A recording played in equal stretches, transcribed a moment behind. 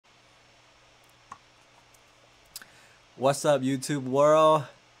What's up, YouTube world?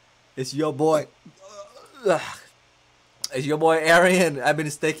 It's your boy. It's your boy Arian. I've been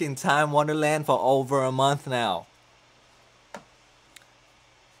staking Time Wonderland for over a month now.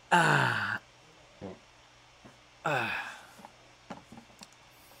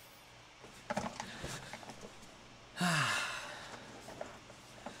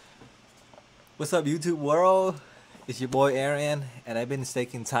 What's up, YouTube world? It's your boy Arian, and I've been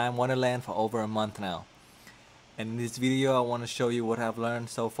staking Time Wonderland for over a month now. And in this video, I want to show you what I've learned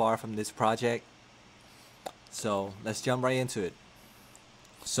so far from this project. So let's jump right into it.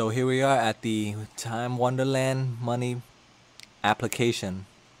 So here we are at the Time Wonderland money application.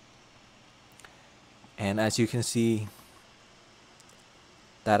 And as you can see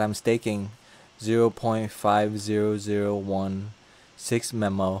that I'm staking 0.50016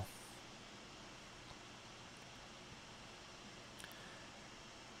 memo.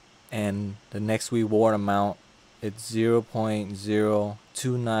 And the next reward amount is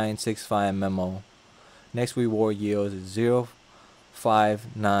 0.02965 memo. Next reward yield is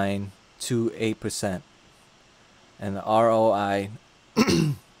 0.5928%. And the ROI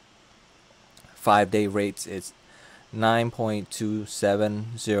 5-day rates is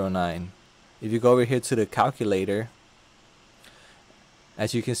 9.2709. If you go over here to the calculator,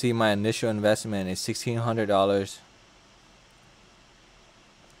 as you can see, my initial investment is $1,600.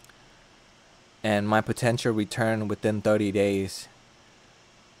 And my potential return within 30 days,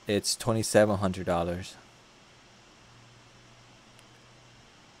 it's $2,700.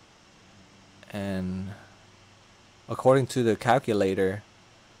 And according to the calculator,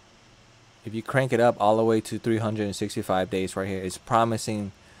 if you crank it up all the way to 365 days right here, it's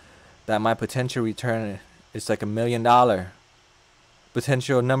promising that my potential return is like $1 million.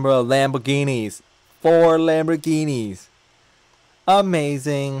 Potential number of Lamborghinis, 4 Lamborghinis.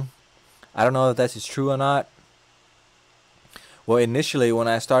 Amazing. I don't know if that's true or not. Well, initially when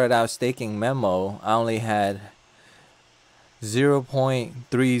I started out staking memo, I only had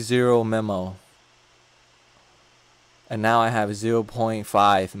 0.30 memo. And now I have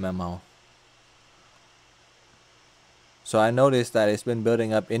 0.5 memo. So I noticed that it's been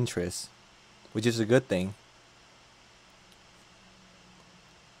building up interest, which is a good thing.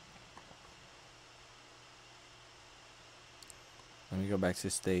 Let me go back to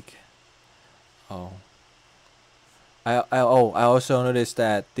stake. I also noticed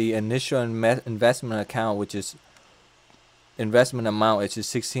that the initial investment account, which is investment amount, which is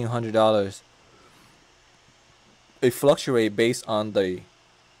 $1,600, it fluctuates based on the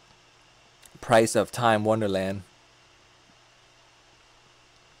price of Time Wonderland.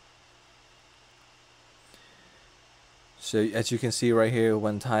 So as you can see right here,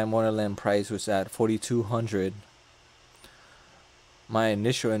 when Time Wonderland price was at 4,200, my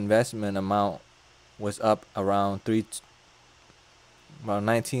initial investment amount was up around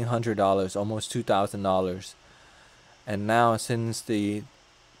 $1,900, almost $2,000. And now since the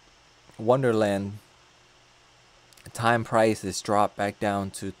Wonderland time price is dropped back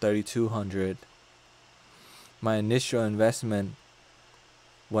down to 3,200, my initial investment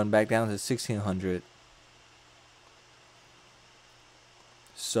went back down to 1,600.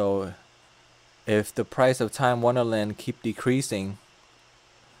 So if the price of Time Wonderland keep decreasing,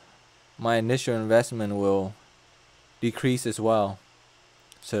 my initial investment will decrease as well.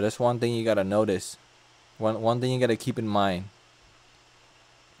 So that's one thing you gotta notice. One thing you gotta keep in mind,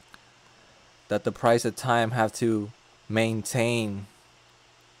 that the price of time have to maintain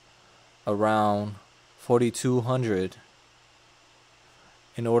around 4,200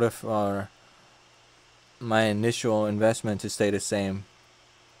 in order for my initial investment to stay the same.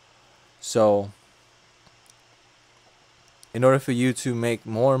 So in order for you to make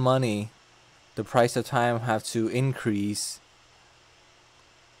more money, the price of time have to increase.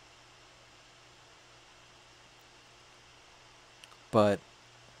 But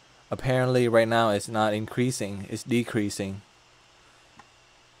apparently right now it's not increasing, it's decreasing.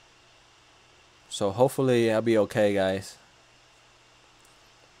 So hopefully I'll be okay, guys.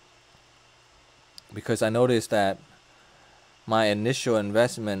 Because I noticed that my initial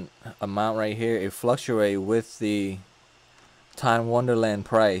investment amount right here, it fluctuates with the Time Wonderland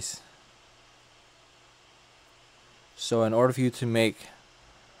price. So in order for you to make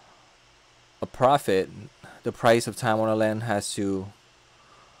a profit, the price of Time Wonderland has to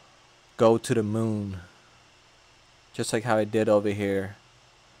go to the moon, just like how it did over here.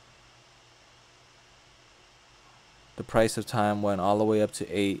 The price of time went all the way up to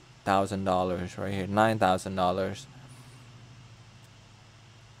 $8,000 right here, $9,000.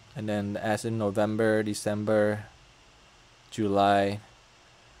 And then as in November, December, July,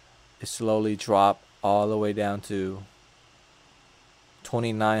 it slowly dropped all the way down to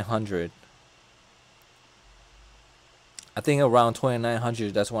 $2,900. I think around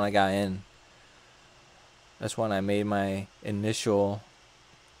 2,900, that's when I got in. That's when I made my initial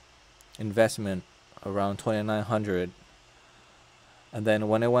investment, around 2,900. And then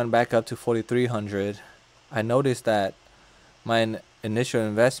when it went back up to 4,300, I noticed that my initial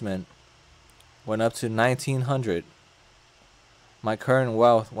investment went up to 1,900. My current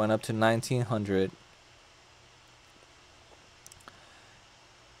wealth went up to 1,900.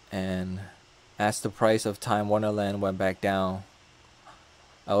 And as the price of Time Wonderland went back down,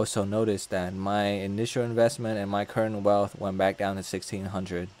 I also noticed that my initial investment and my current wealth went back down to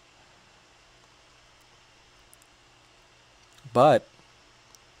 1,600. But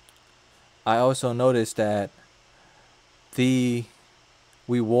I also noticed that the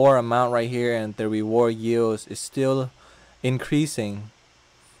reward amount right here and the reward yields is still increasing,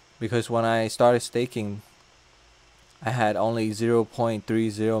 because when I started staking, I had only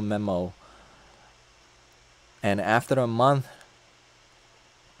 0.30 memo, and after a month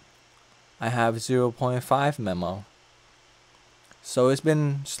I have 0.5 memo. So it's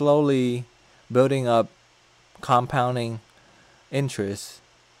been slowly building up compounding interest.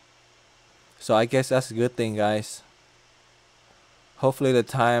 So I guess that's a good thing, guys. Hopefully the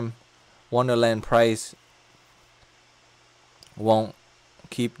Time Wonderland price won't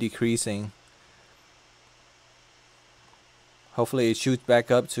keep decreasing. Hopefully it shoots back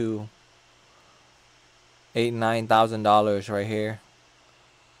up to $8,000-9,000 right here.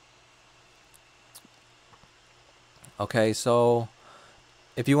 Okay, so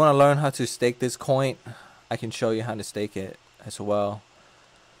if you want to learn how to stake this coin, I can show you how to stake it as well.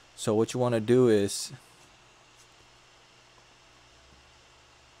 So what you want to do is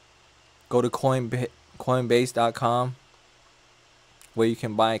go to Coinbase.com, where you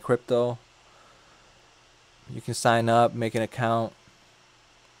can buy crypto. You can sign up, make an account.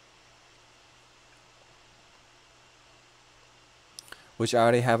 Which I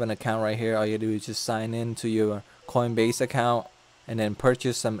already have an account right here. All you do is just sign in to your Coinbase account and then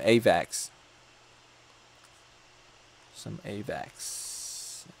purchase some AVAX. Some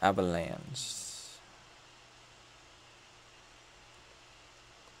AVAX. Avalanche.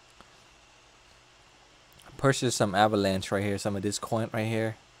 Purchase some Avalanche right here. Some of this coin right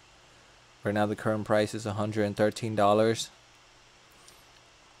here. Right now the current price is $113.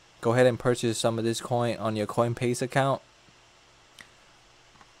 Go ahead and purchase some of this coin on your Coinbase account.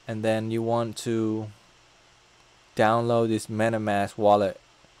 And then you want to download this MetaMask wallet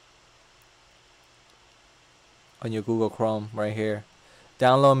on your Google Chrome right here.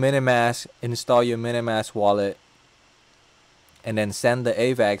 Download MetaMask, install your MetaMask wallet, and then send the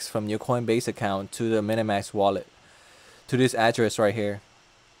AVAX from your Coinbase account to the MetaMask wallet to this address right here.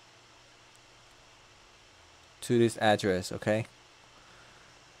 To this address, okay?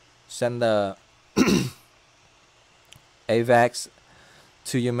 Send the AVAX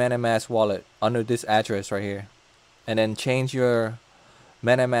to your MetaMask wallet under this address right here, and then change your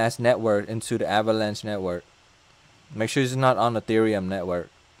MetaMask network into the Avalanche network. Make sure it's not on the Ethereum network.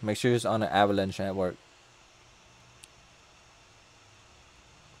 Make sure it's on the Avalanche network.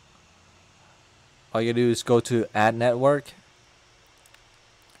 All you do is go to add network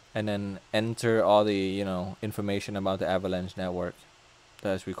and then enter all the information about the Avalanche network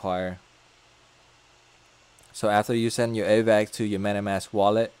that's required. So after you send your AVAX to your MetaMask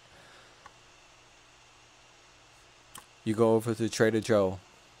wallet, you go over to Trader Joe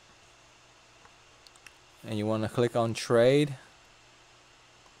and you want to click on trade,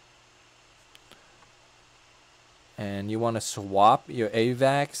 and you want to swap your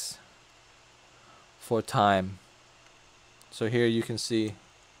AVAX for time. So here you can see,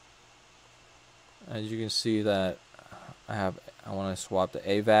 as you can see, that I want to swap the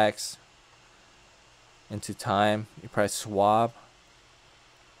AVAX into time. You press swap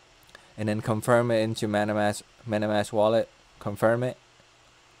and then confirm it into MetaMask wallet. Confirm it,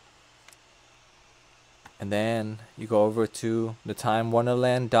 and then you go over to the Time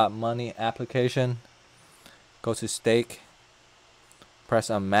Wonderland.money application. Go to stake. Press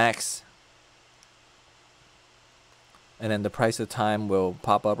on max, and then the price of time will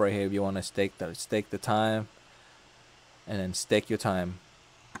pop up right here if you want to stake the time, and then stake your time.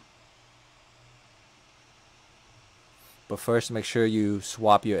 But first, make sure you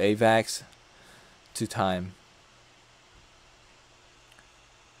swap your AVAX to time.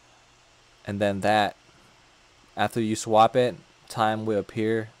 And then after you swap it, time will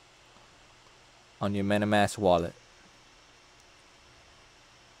appear on your MetaMask wallet.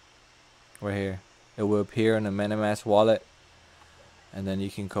 Right here. It will appear in the MetaMask wallet. And then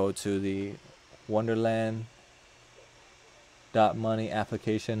you can go to the Wonderland money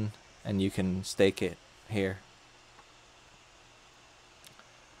application, and you can stake it here.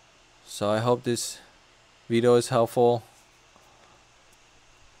 So I hope this video is helpful.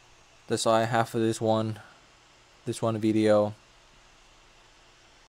 That's all I have for this one video.